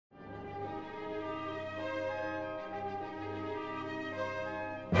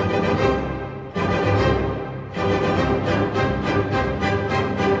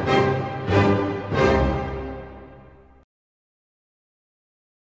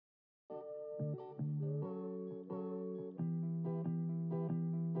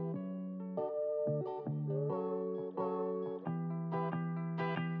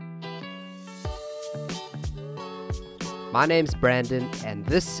My name's Brandon and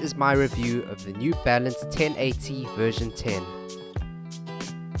this is my review of the New Balance 1080 version 10.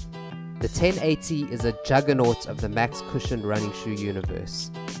 The 1080 is a juggernaut of the max cushioned running shoe universe.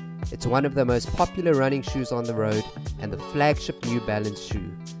 It's one of the most popular running shoes on the road and the flagship New Balance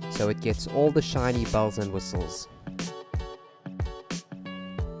shoe, so it gets all the shiny bells and whistles.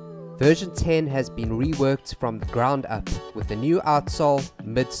 Version 10 has been reworked from the ground up with a new outsole,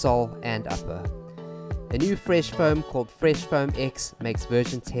 midsole and upper. A new fresh foam called Fresh Foam X makes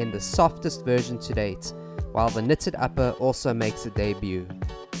version 10 the softest version to date, while the knitted upper also makes a debut.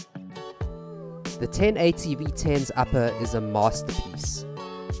 The 1080 V10's upper is a masterpiece.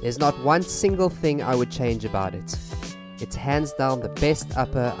 There's not one single thing I would change about it. It's hands down the best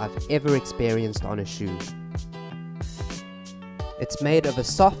upper I've ever experienced on a shoe. It's made of a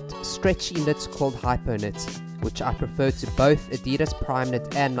soft, stretchy knit called Hypo Knit, which I prefer to both Adidas Prime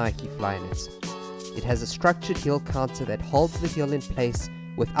Knit and Nike Fly Knit. It has a structured heel counter that holds the heel in place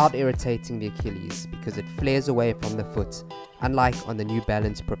without irritating the Achilles because it flares away from the foot, unlike on the New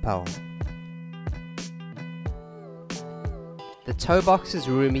Balance Propel. The toe box is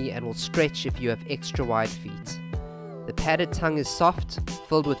roomy and will stretch if you have extra wide feet. The padded tongue is soft,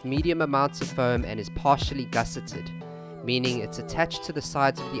 filled with medium amounts of foam and is partially gusseted, meaning it's attached to the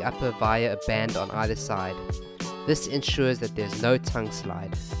sides of the upper via a band on either side. This ensures that there's no tongue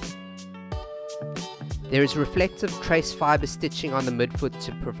slide. There is reflective trace fiber stitching on the midfoot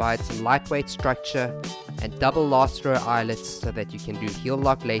to provide some lightweight structure and double last row eyelets so that you can do heel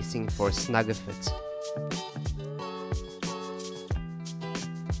lock lacing for a snugger fit.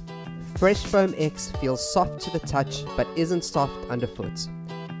 Fresh Foam X feels soft to the touch but isn't soft underfoot.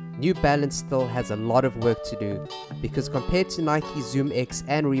 New Balance still has a lot of work to do because compared to Nike Zoom X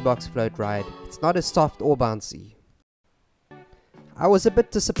and Reebok's Float Ride, it's not as soft or bouncy. I was a bit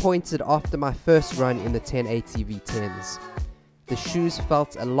disappointed after my first run in the 1080 V10s. The shoes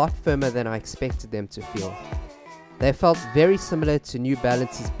felt a lot firmer than I expected them to feel. They felt very similar to New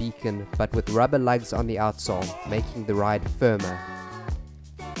Balance's Beacon but with rubber lugs on the outsole, making the ride firmer.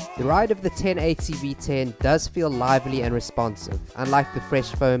 The ride of the 1080 V10 does feel lively and responsive, unlike the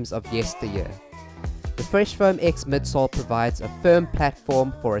Fresh Foams of yesteryear. The Fresh Foam X midsole provides a firm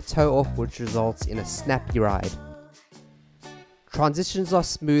platform for a toe off, which results in a snappy ride. Transitions are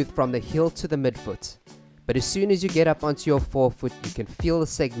smooth from the heel to the midfoot, but as soon as you get up onto your forefoot you can feel the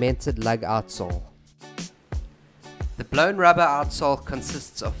segmented lug outsole. The blown rubber outsole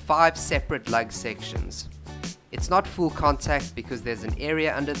consists of 5 separate lug sections. It's not full contact because there's an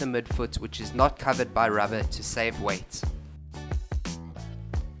area under the midfoot which is not covered by rubber to save weight.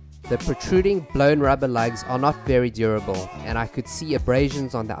 The protruding blown rubber lugs are not very durable and I could see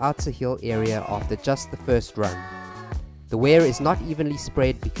abrasions on the outer heel area after just the first run. The wear is not evenly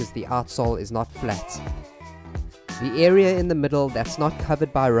spread because the outsole is not flat. The area in the middle that's not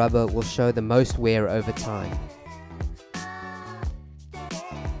covered by rubber will show the most wear over time.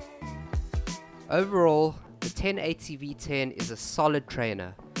 Overall, the 1080 V10 is a solid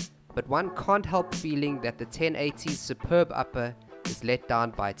trainer, but one can't help feeling that the 1080's superb upper is let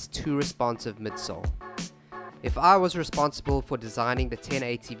down by its too responsive midsole. If I was responsible for designing the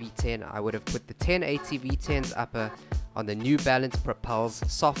 1080 V10, I would have put the 1080 V10's upper on the New Balance Propel's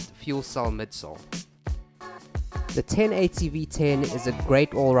soft fuel cell midsole. The 1080 V10 is a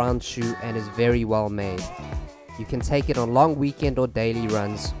great all-round shoe and is very well made. You can take it on long weekend or daily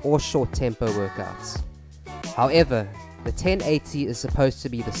runs or short tempo workouts. However, the 1080 is supposed to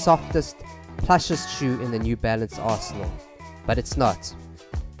be the softest, plushest shoe in the New Balance arsenal, but it's not.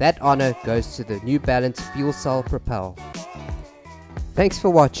 That honor goes to the New Balance Fuel Cell Propel. Thanks for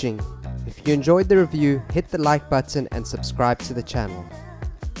watching. If you enjoyed the review, hit the like button and subscribe to the channel.